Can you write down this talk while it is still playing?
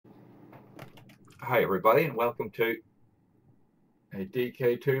Hi everybody and welcome to a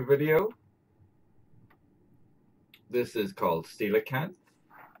DK2 video. This is called Coelacanthe.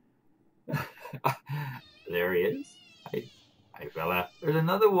 There he is. Hi fella. There's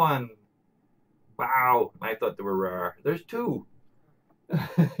another one. Wow, I thought they were rare. There's two.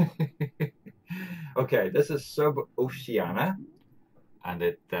 Okay, this is Suboceana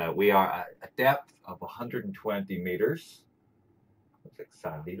and we are at a depth of 120 meters. Looks like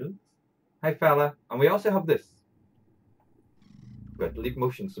sand needles. Hi fella. And we also have this. Got leap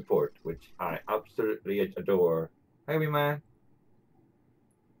motion support, which I absolutely adore. Hi wee man.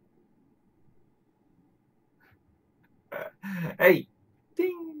 Hey,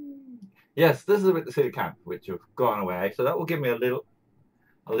 ding. Yes, this is about the cœlacanthe, which have gone away. So that will give me a little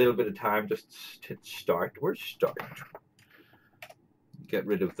bit of time just to start. Where's start? Get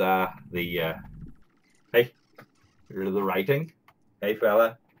rid of hey, get rid of the writing. Hey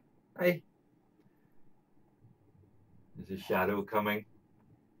fella. Hey. There's a shadow coming.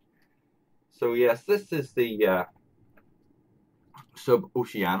 So yes, this is the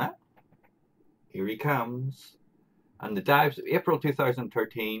Suboceana. Here he comes. And the dives of April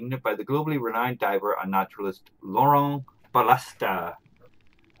 2013 by the globally renowned diver and naturalist Laurent Ballesta.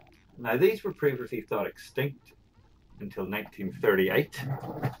 Now these were previously thought extinct until 1938.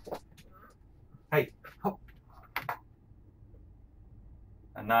 Hey, hop.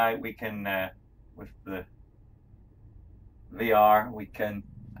 And now we can, with the VR, we can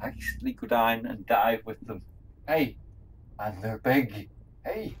actually go down and dive with them. Hey, and they're big.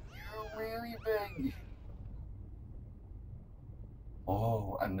 Hey, you're really big.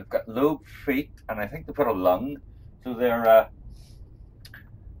 Oh, and they've got lobe feet, and I think they put a lung, so they're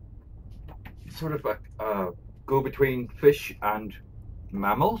sort of a go between fish and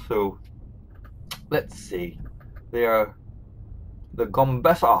mammal. So let's see, they are the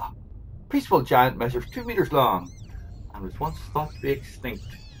Gombessa. Peaceful giant measures 2 meters long and was once thought to be extinct.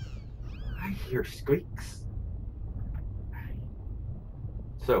 I hear squeaks.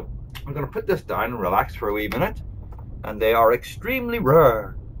 So I'm going to put this down and relax for a wee minute. And they are extremely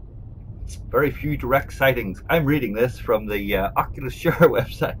rare. Very few direct sightings. I'm reading this from the Oculus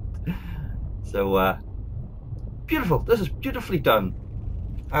website. So beautiful. This is beautifully done.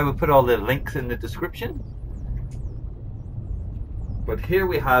 I will put all the links in the description. But here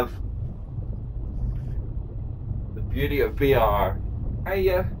we have the beauty of VR.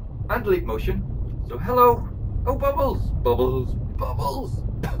 And leap motion. So hello. Oh, bubbles, bubbles, bubbles.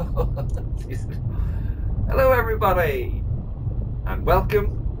 Hello everybody, and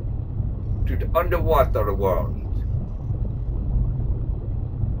welcome to the underwater world.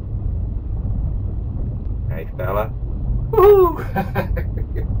 Hey fella. Woohoo!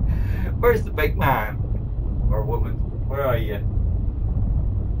 Where's the big man? Or woman? Where are you?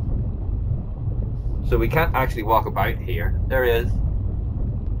 So we can't actually walk about here. There is.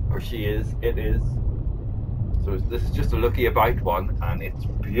 Or she is. It is. So this is just a looky about one, and it's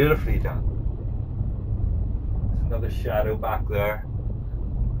beautifully done. Another shadow back there.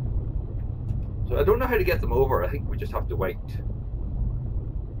 So I don't know how to get them over. I think we just have to wait.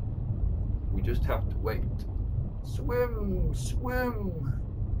 We just have to wait. Swim, swim.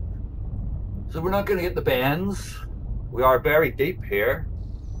 So we're not going to get the bends. We are very deep here.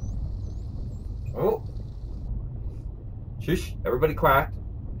 Oh. Shush. Everybody quiet.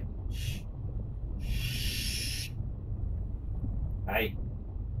 Shh. Shh. Hey.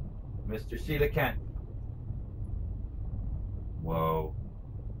 Mr. Coelacanthe. Whoa.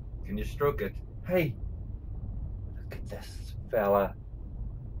 Can you stroke it? Hey. Look at this fella.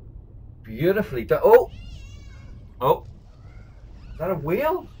 Beautifully done. Oh! Oh. Is that a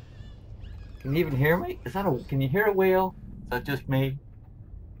whale? Can you even hear me? Can you hear a whale? Is that just me?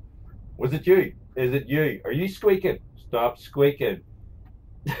 Was it you? Is it you? Are you squeaking? Stop squeaking.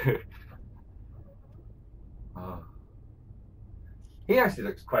 Oh. He actually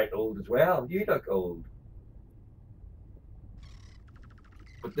looks quite old as well. You look old.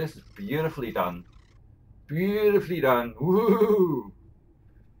 But this is beautifully done. Beautifully done. Woo!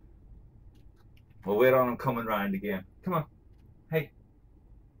 We'll wait on him coming round again. Come on. Hey.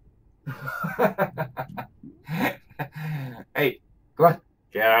 Hey, come on.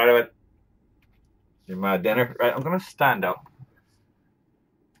 Get out of it. You're my dinner. Right, I'm going to stand up.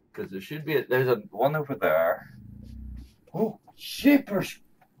 Because there should be there's one over there. Oh, shapers.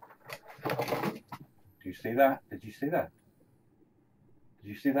 Do you see that? Did you see that? Did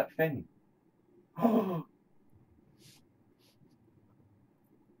you see that thing? Oh!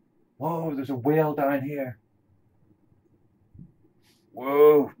 Whoa, there's a whale down here.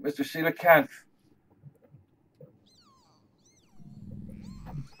 Whoa, Mr. Coelacanthe.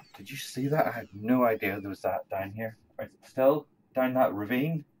 Did you see that? I had no idea there was that down here. Or is it still down that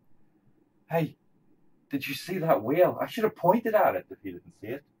ravine? Hey, did you see that whale? I should have pointed at it if you didn't see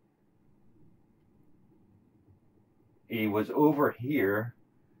it. He was over here,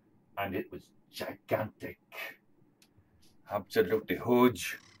 and it was gigantic. Absolutely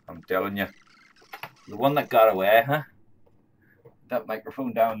huge, I'm telling you. The one that got away, huh? That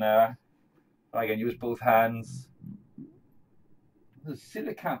microphone down there. I can use both hands. The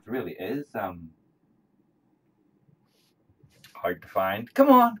cœlacanthe really is hard to find. Come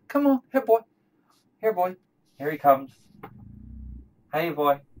on, here boy. Here boy. Here he comes. Hey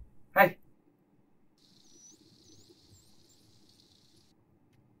boy. Hey.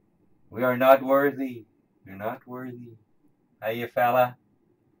 We are not worthy. You're not worthy. Hey you fella.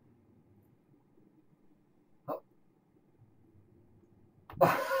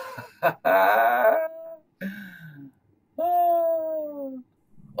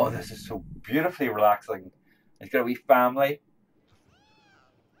 Oh, this is so beautifully relaxing. It's got a wee family.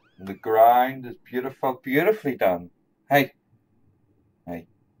 The ground is beautiful, beautifully done. Hey, hey,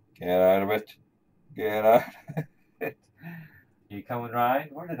 get out of it. Get out of it. You coming round?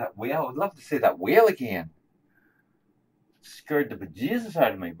 Where did that whale? I'd love to see that whale again. Scared the bejesus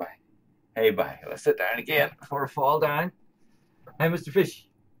out of me, bye. Hey, bye. Let's sit down again before I fall down. Hey, Mr. Fish.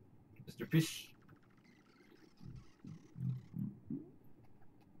 Mr. Fish.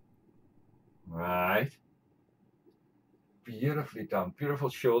 Right. Beautifully done. Beautiful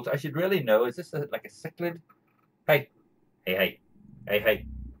shoals. I should really know. Is this like a cichlid? Hey. Hey, hey. Hey, hey.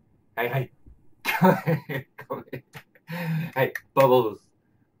 Hey, hey. Come here. Hey, Bubbles.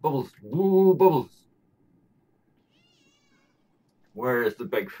 Bubbles. Woo, Bubbles. Where is the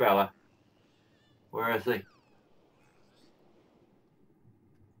big fella? Where is he?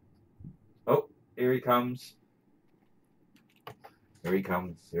 Oh, here he comes. Here he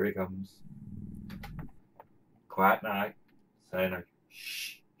comes. Here he comes. Quiet now. Silent.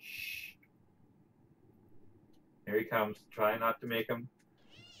 Shh. Shh. Here he comes. Try not to make him.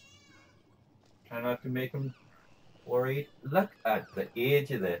 Try not to make him worried. Look at the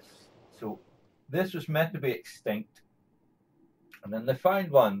age of this. So this was meant to be extinct. And then they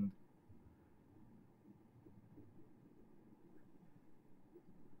found one.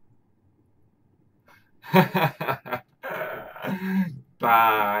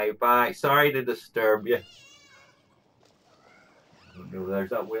 Bye, bye. Sorry to disturb you. Oh, there's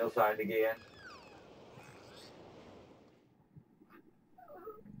that whale sound again.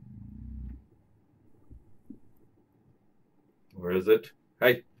 Where is it?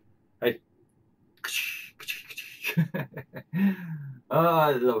 Hey, hey.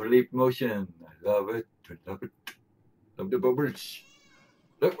 Ah, love leap motion. I love it. I love it. Love the bubbles.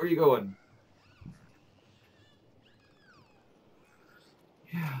 Look where you going.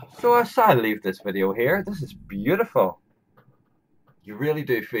 So as I leave this video here, this is beautiful. You really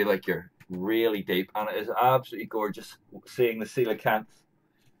do feel like you're really deep, and it is absolutely gorgeous seeing the coelacanthe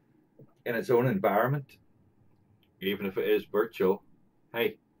in its own environment, even if it is virtual.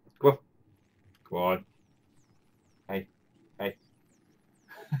 Hey, go on. Go on. Hey, hey.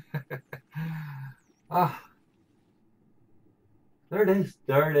 Ah, there it is.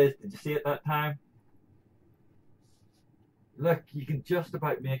 There it is. Did you see it that time? Look, you can just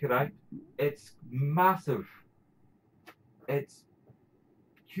about make it out. It's massive. It's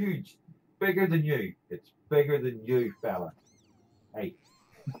huge. Bigger than you. It's bigger than you, fella. Hey.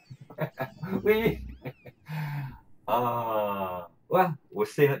 Well, we're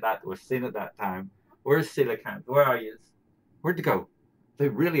seeing it that time. Where's cœlacanthe? Where are you? Where'd they go? They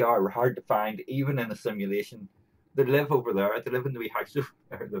really are hard to find, even in a simulation. They live over there. They live in the wee house over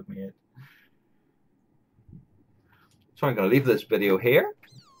there they've made. So I'm going to leave this video here.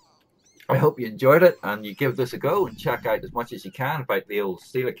 I hope you enjoyed it and you give this a go and check out as much as you can about the old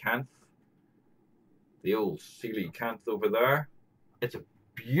cœlacanthe. The old cœlacanthe over there. It's a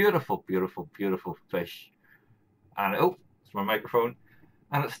beautiful, beautiful, beautiful fish. And oh, it's my microphone.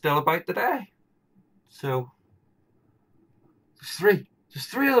 And it's still about today. So there's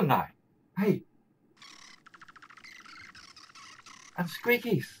three of them now. Hey. And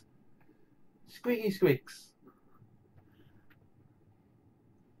squeakies. Squeaky squeaks.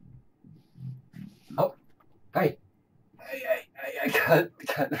 Oh, hey. I can't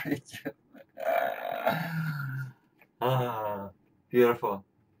reach it. Beautiful.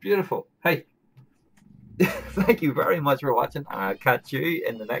 Beautiful. Hey. Thank you very much for watching. I'll catch you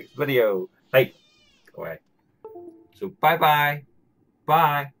in the next video. Hey. Go away. So bye-bye.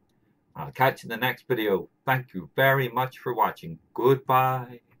 Bye. I'll catch you in the next video. Thank you very much for watching.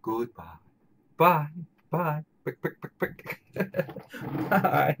 Goodbye. Goodbye. Bye. Bye. Quick, quick, quick, quick.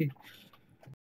 Bye.